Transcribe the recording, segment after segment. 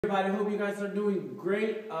Everybody, hope you guys are doing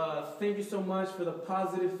great. Thank you so much for the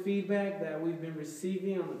positive feedback that we've been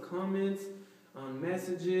receiving on the comments, on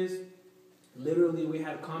messages. Literally, we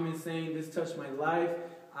had comments saying this touched my life.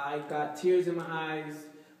 I got tears in my eyes.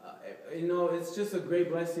 It's just a great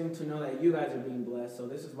blessing to know that you guys are being blessed. So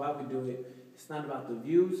this is why we do it. It's not about the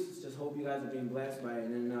views. It's just hope you guys are being blessed by it.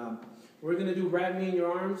 And we're going to do Wrap Me in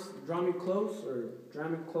Your Arms, Draw Me Close, or Draw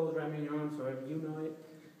Me Close, Wrap Me in Your Arms, however you know it.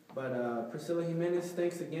 But Priscilla Jimenez,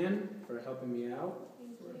 thanks again for helping me out.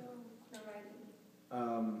 Thank you for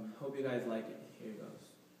writing. Hope you guys like it. Here it goes.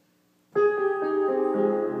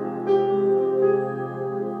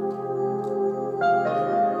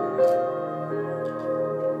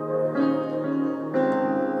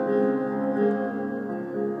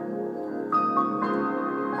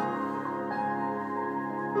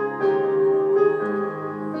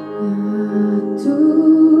 Tu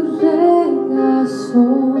regazo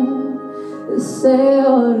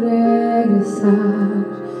deseo regresar,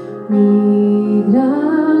 mi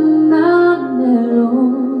gran anhelo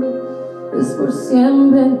es por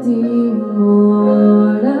siempre en ti morar,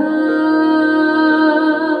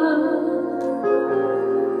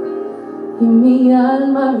 y mi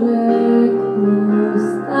alma recostar.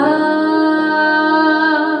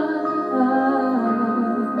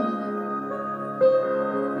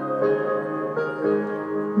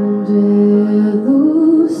 Reduceme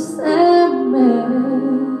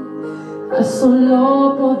a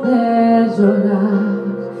solo poder llorar,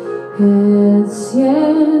 enciendeme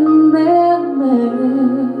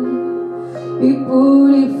y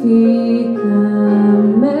purifícame.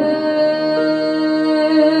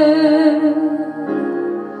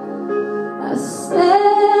 Acercame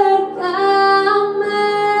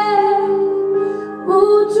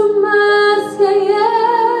mucho más que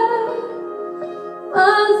ayer,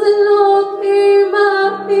 más de lo que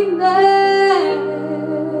imaginé.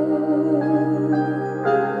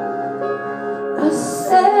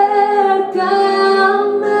 Acércame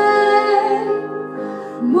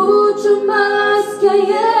mucho más que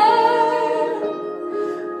ayer,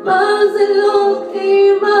 más de lo que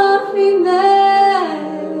imaginé.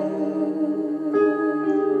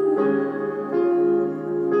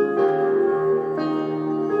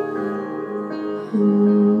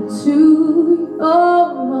 Into your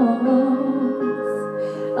arms,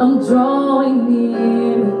 I'm drawing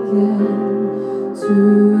near again to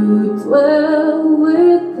dwell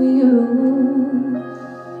with you.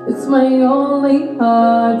 It's my only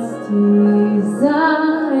heart's desire.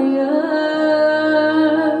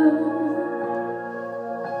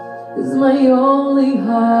 It's my only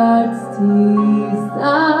heart's desire.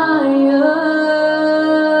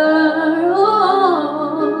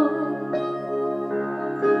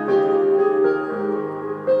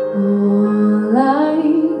 All I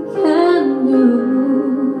can do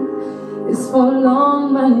is fall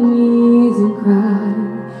on my knees and cry,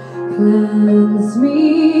 cleanse me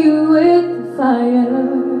with fire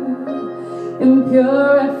and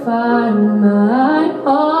purify my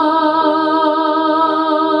heart.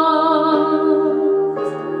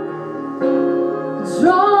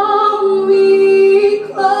 Draw me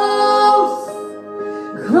close,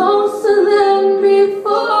 closer than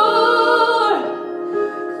before,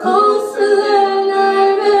 closer than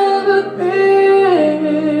I've ever been.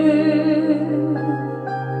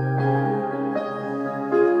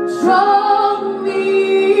 Draw me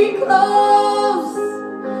close,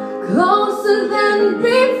 closer than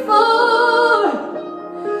before,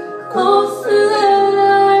 closer than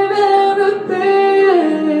I've ever been.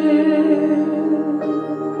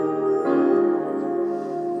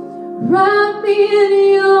 Wrap me in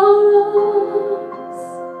your arms,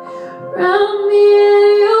 wrap me in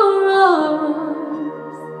your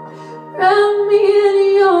arms, wrap me in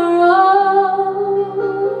your arms,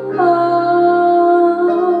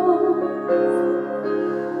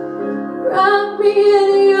 wrap me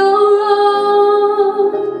in your arms,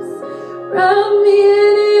 wrap me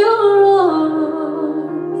in your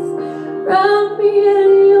arms, wrap me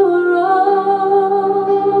in your arms.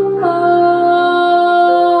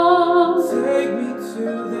 Take me to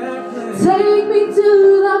that place. Take me to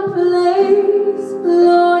that place,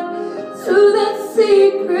 Lord, to that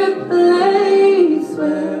secret place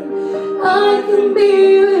where I can be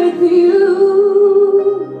with you.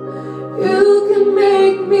 You can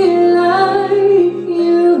make me like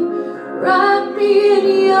you. Wrap me in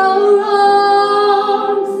your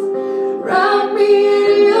arms, wrap me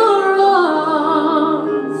in your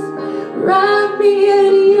arms,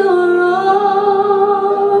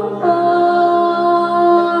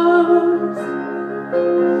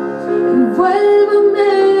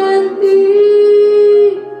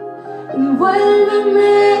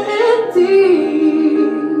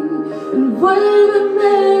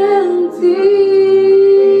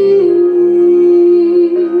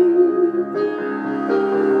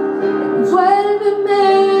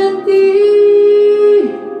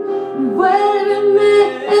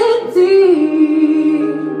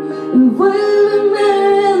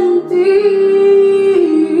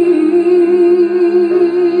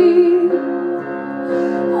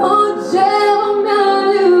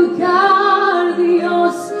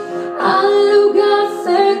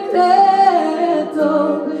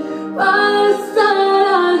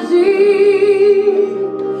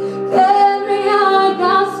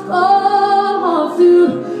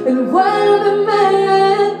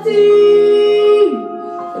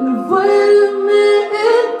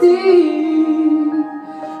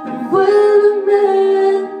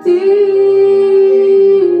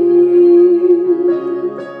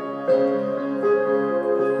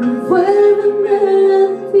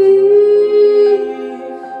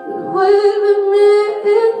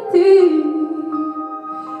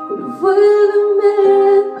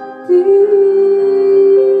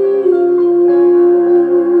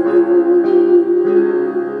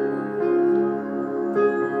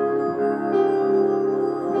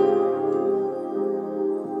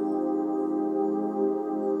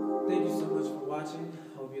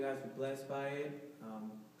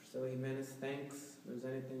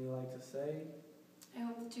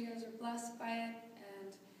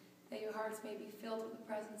 that your hearts may be filled with the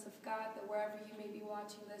presence of God, that wherever you may be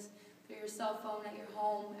watching this, through your cell phone, at your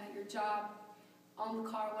home, at your job, on the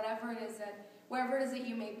car, wherever it is that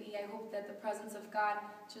you may be, I hope that the presence of God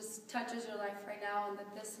just touches your life right now, and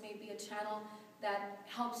that this may be a channel that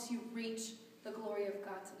helps you reach the glory of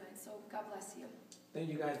God tonight. So God bless you. Thank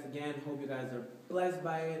you guys again. Hope you guys are blessed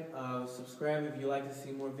by it. Subscribe if you like to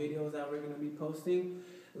see more videos that we're going to be posting.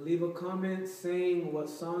 Leave a comment saying what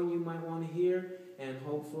song you might want to hear, and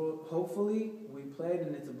hopefully we played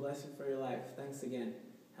and it's a blessing for your life. Thanks again.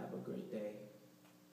 Have a great day.